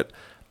you've got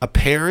a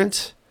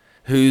parent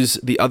who's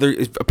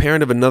a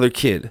parent of another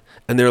kid,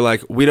 and they're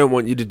like, we don't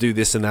want you to do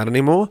this and that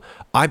anymore.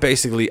 I'm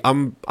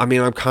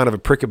kind of a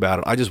prick about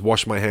it. I just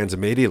wash my hands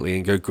immediately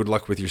and go, good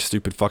luck with your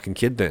stupid fucking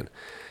kid then.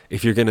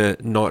 If you're going to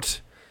not,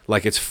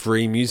 like, it's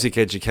free music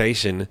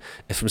education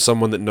from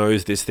someone that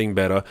knows this thing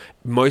better.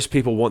 Most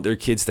people want their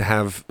kids to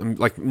have,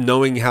 like,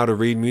 knowing how to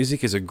read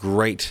music is a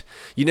great,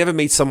 you never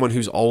meet someone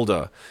who's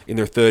older in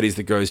their 30s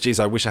that goes, geez,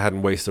 I wish I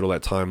hadn't wasted all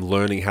that time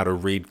learning how to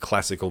read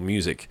classical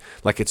music.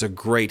 Like, it's a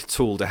great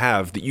tool to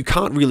have that you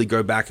can't really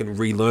go back and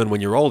relearn when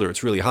you're older.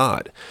 It's really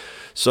hard.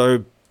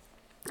 So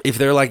if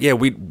they're like, yeah,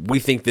 we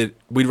think that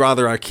we'd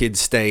rather our kids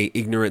stay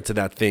ignorant to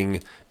that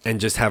thing and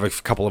just have a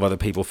couple of other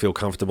people feel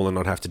comfortable and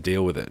not have to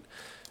deal with it.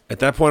 At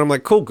that point, I'm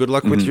like, cool, good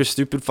luck with your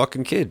stupid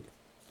fucking kid.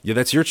 Yeah,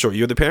 that's your choice.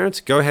 You're the parents.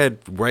 Go ahead,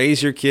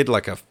 raise your kid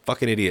like a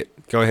fucking idiot.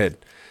 Go ahead.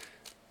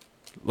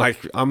 Like,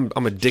 I'm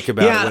a dick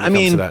about it when it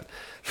comes to that.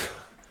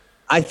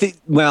 I think,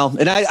 well,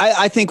 and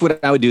I think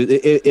what I would do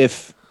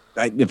if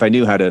I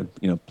knew how to,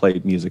 play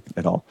music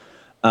at all,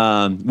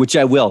 which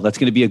I will. That's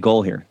going to be a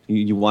goal here.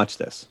 You watch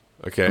this.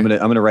 Okay. I'm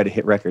gonna write a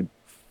hit record.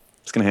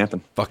 It's gonna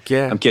happen. Fuck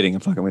yeah. I'm kidding.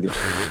 I'm fucking with you.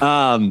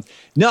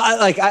 No,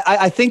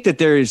 I think that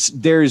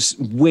there's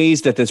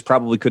ways that this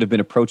probably could have been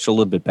approached a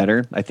little bit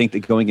better. I think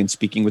that going and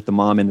speaking with the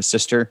mom and the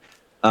sister,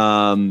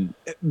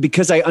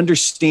 because I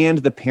understand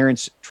the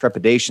parents'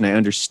 trepidation. I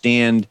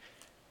understand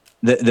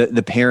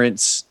the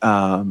parents'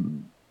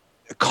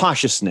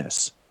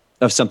 cautiousness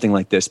of something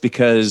like this,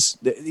 because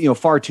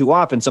far too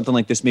often something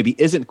like this maybe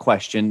isn't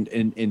questioned,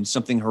 and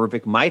something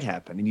horrific might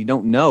happen, and you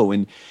don't know.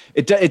 And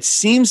it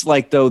seems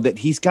like, though, that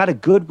he's got a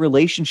good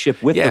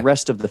relationship with the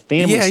rest of the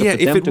family. Yeah, so yeah.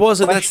 If it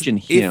wasn't,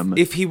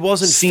 if he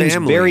wasn't seems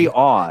family, very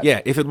odd.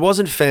 Yeah, if it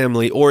wasn't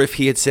family, or if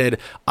he had said,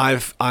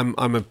 I'm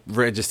a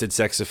registered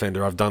sex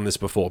offender, I've done this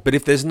before. But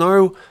if there's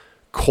no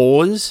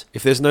cause,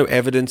 if there's no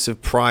evidence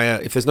of prior,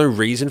 if there's no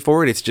reason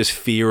for it, it's just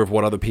fear of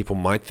what other people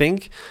might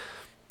think,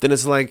 then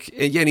it's like,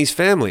 yeah, and he's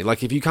family.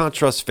 Like, if you can't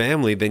trust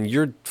family, then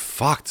you're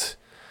fucked.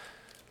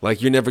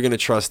 Like, you're never going to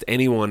trust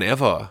anyone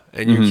ever.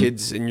 And your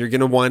kids, and you're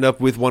going to wind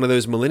up with one of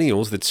those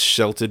millennials that's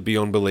sheltered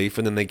beyond belief,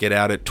 and then they get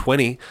out at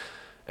 20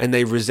 and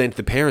they resent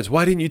the parents.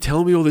 Why didn't you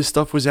tell me all this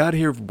stuff was out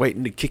here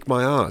waiting to kick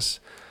my ass?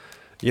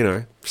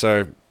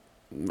 So...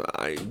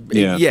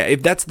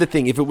 if that's the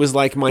thing, if it was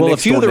like my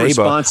next door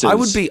neighbor,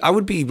 I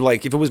would be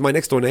like, if it was my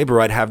next door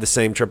neighbor, I'd have the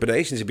same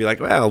trepidations. You'd be like,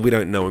 well, we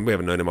don't know him, we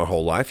haven't known him our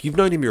whole life. You've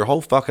known him your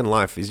whole fucking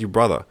life. He's your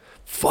brother.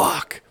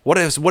 Fuck. What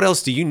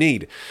else do you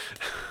need?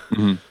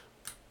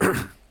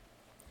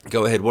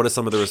 Go ahead. What are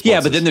some of the responses?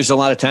 Yeah, but then there's a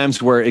lot of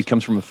times where it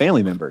comes from a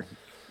family member.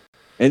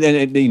 And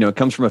then it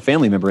comes from a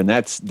family member, and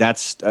that's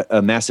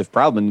a massive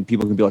problem. And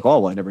people can be like, oh,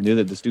 well, I never knew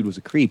that this dude was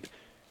a creep.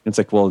 And it's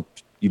like, well,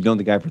 you've known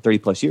the guy for 30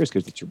 plus years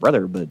because it's your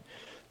brother, but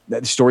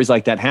stories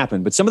like that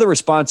happen. But some of the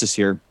responses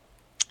here,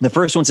 the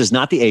first one says,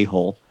 not the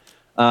a-hole,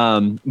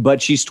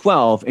 but she's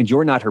 12 and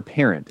you're not her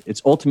parent.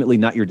 It's ultimately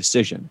not your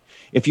decision.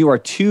 If you are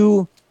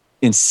too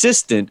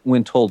insistent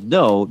when told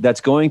no, that's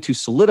going to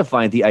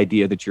solidify the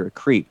idea that you're a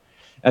creep.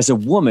 As a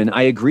woman,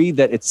 I agree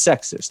that it's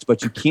sexist,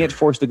 but you can't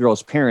force the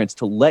girl's parents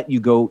to let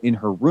you go in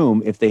her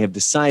room if they have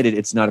decided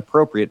it's not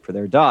appropriate for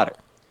their daughter.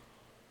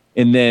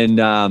 And then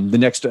the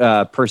next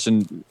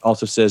person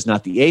also says,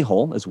 not the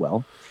a-hole as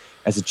well.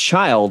 As a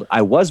child,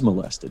 I was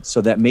molested,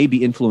 so that may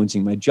be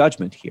influencing my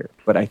judgment here.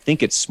 But I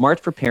think it's smart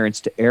for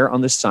parents to err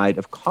on the side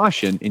of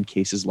caution in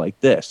cases like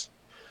this.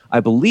 I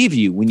believe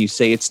you when you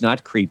say it's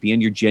not creepy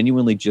and you're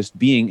genuinely just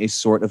being a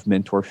sort of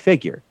mentor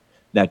figure.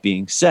 That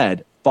being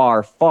said,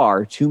 far,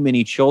 far too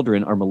many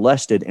children are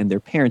molested and their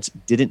parents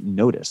didn't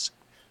notice.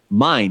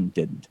 Mine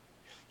didn't.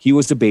 He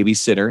was a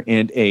babysitter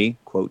and a,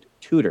 quote,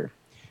 tutor.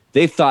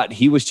 They thought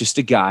he was just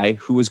a guy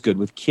who was good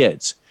with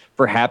kids.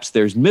 Perhaps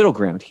there's middle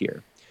ground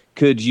here.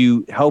 Could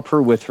you help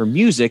her with her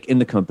music in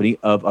the company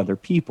of other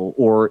people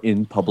or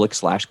in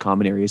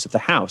public/common areas of the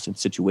house? In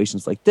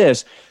situations like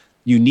this,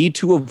 you need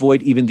to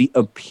avoid even the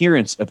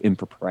appearance of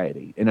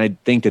impropriety. And I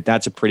think that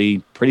that's a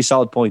pretty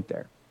solid point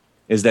there,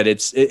 is that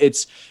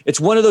it's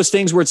one of those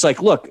things where it's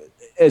like, look,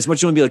 as much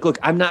as you want to be like, look,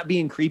 I'm not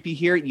being creepy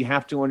here. You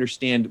have to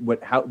understand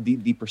how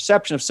the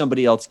perception of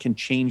somebody else can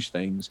change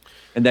things.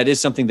 And that is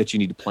something that you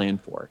need to plan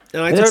for.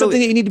 And that's something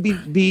that you need to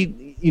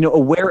be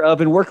aware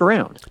of and work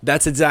around.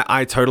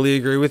 I totally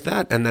agree with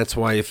that. And that's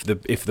why if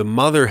the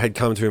mother had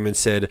come to him and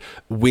said,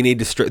 we need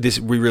to this,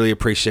 we really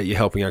appreciate you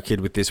helping our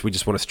kid with this. We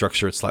just want to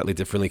structure it slightly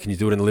differently. Can you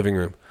do it in the living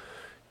room?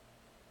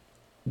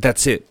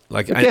 That's it.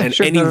 Like,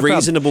 sure, any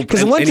reasonable, because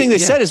the one thing they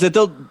said is that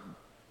they'll,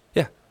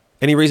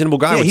 any reasonable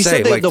guy would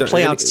say, like, they'll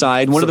play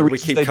outside. One of the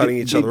reasons we keep cutting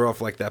each other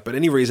off like that, but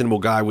any reasonable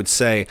guy would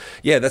say,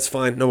 yeah, that's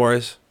fine, no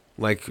worries.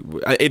 Like,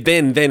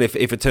 then if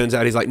it turns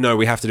out he's like, no,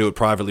 we have to do it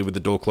privately with the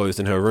door closed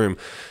in her room,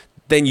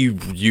 then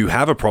you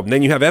have a problem.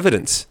 Then you have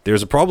evidence.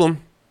 There's a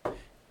problem.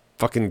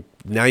 Fucking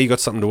now you got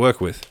something to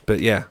work with. But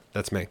yeah,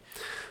 that's me.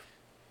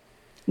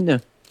 No.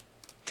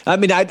 I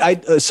mean,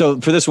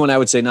 so for this one, I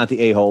would say not the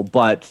a-hole,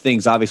 but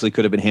things obviously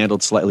could have been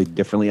handled slightly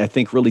differently. I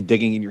think really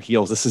digging in your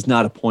heels, this is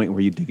not a point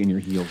where you dig in your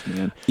heels,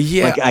 man.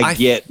 Yeah.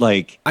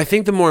 Like, I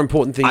think the more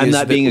important thing is I'm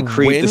not being a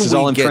creep. This is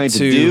all I'm trying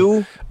to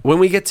do. When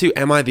we get to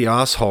Am I the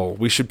Asshole,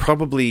 we should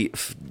probably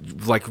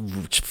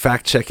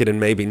fact check it and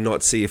maybe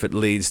not see if it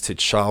leads to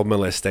child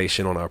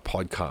molestation on our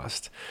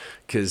podcast.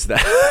 Because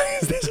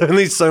there's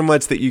only so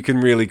much that you can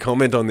really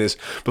comment on this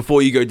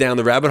before you go down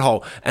the rabbit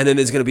hole. And then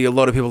there's going to be a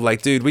lot of people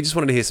like, dude, we just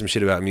wanted to hear some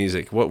shit about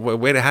music.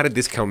 How did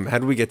this come? How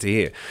did we get to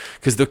here?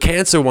 Because the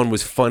cancer one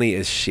was funny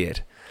as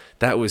shit.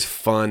 That was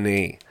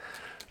funny.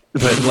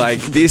 But like,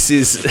 this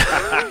is...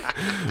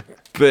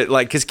 but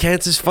like, because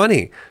cancer's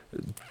funny.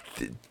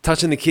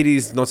 Touching the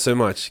kitties, not so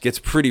much. It gets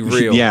pretty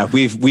real. Yeah,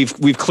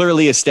 we've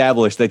clearly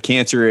established that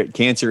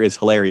cancer is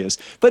hilarious.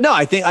 But no,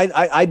 I think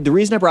I the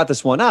reason I brought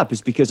this one up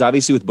is because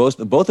obviously with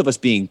both of us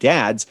being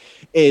dads,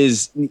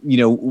 is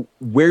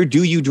where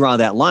do you draw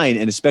that line?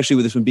 And especially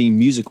with this one being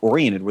music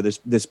oriented, where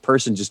this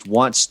person just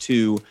wants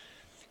to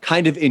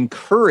kind of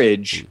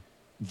encourage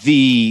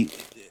the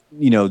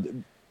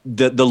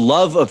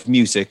love of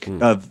music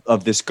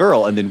of this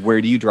girl, and then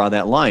where do you draw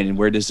that line, and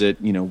where does it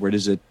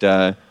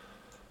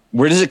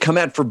come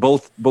at for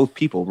both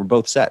people, or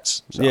both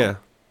sets? So. Yeah.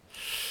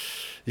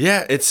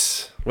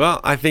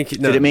 I think.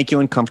 Did it make you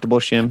uncomfortable,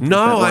 Shim?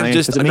 No,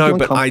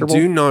 but I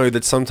do know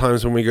that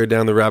sometimes when we go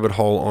down the rabbit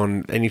hole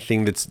on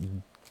anything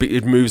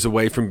it moves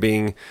away from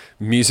being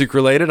music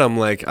related, I'm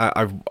like,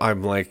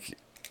 I'm like.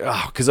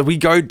 Because we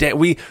go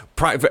down,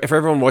 for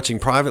everyone watching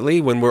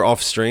privately, when we're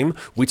off stream,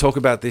 we talk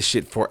about this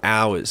shit for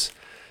hours.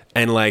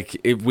 And like,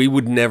 we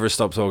would never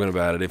stop talking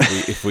about it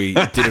if we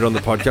did it on the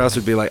podcast.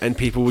 We'd be like, and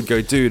people would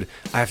go, dude,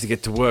 I have to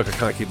get to work. I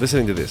can't keep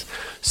listening to this.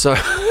 So,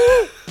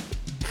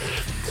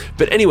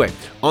 but anyway,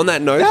 on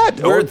that note,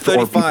 we're at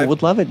 35. People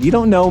would love it. You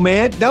don't know,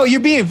 man. No, you're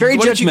being very judgmental.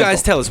 Why don't you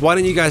guys tell us? Why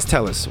don't you guys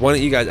tell us? Why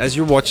don't you guys, as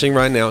you're watching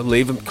right now,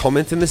 leave a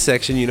comment in the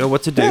section. You know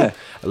what to do. Yeah.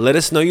 Let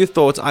us know your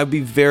thoughts. I'd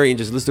be very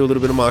interested. Let's do a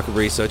little bit of market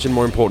research, and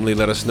more importantly,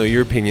 let us know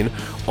your opinion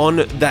on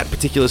that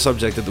particular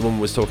subject that the woman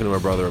was talking to her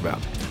brother about.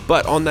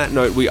 But on that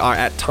note, we are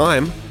at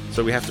time,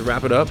 so we have to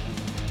wrap it up.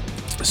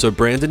 So,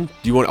 Brandon, do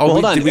you want? Oh,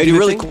 hold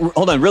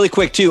on, really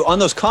quick too. On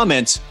those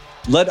comments,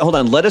 let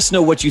us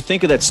know what you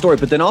think of that story.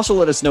 But then also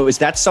let us know, is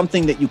that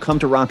something that you come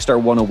to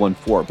Rockstar 101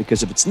 for?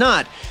 Because if it's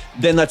not,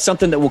 then that's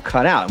something that we'll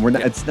cut out. And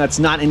that's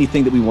not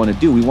anything that we want to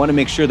do. We want to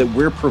make sure that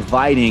we're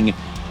providing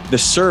the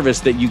service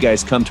that you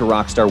guys come to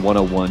Rockstar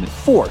 101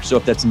 for. So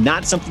if that's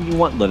not something you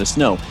want, let us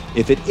know.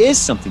 If it is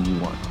something you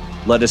want,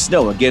 let us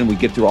know. Again, we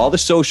get through all the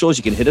socials.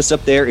 You can hit us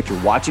up there. If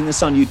you're watching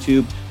this on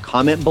YouTube,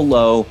 comment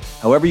below.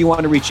 However you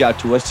want to reach out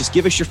to us, just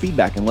give us your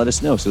feedback and let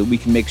us know so that we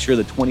can make sure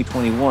that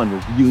 2021,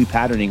 we're really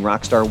patterning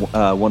Rockstar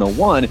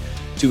 101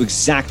 to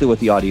exactly what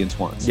the audience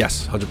wants.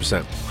 Yes,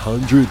 100%.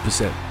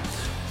 100%.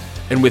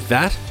 And with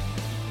that,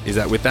 is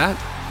that with that?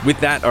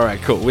 With that, all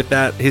right, cool. With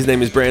that, his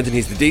name is Brandon.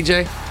 He's the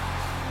DJ.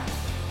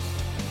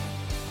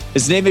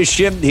 His name is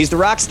Shim. He's the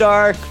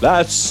Rockstar.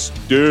 Class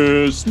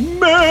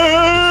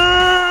dismissed.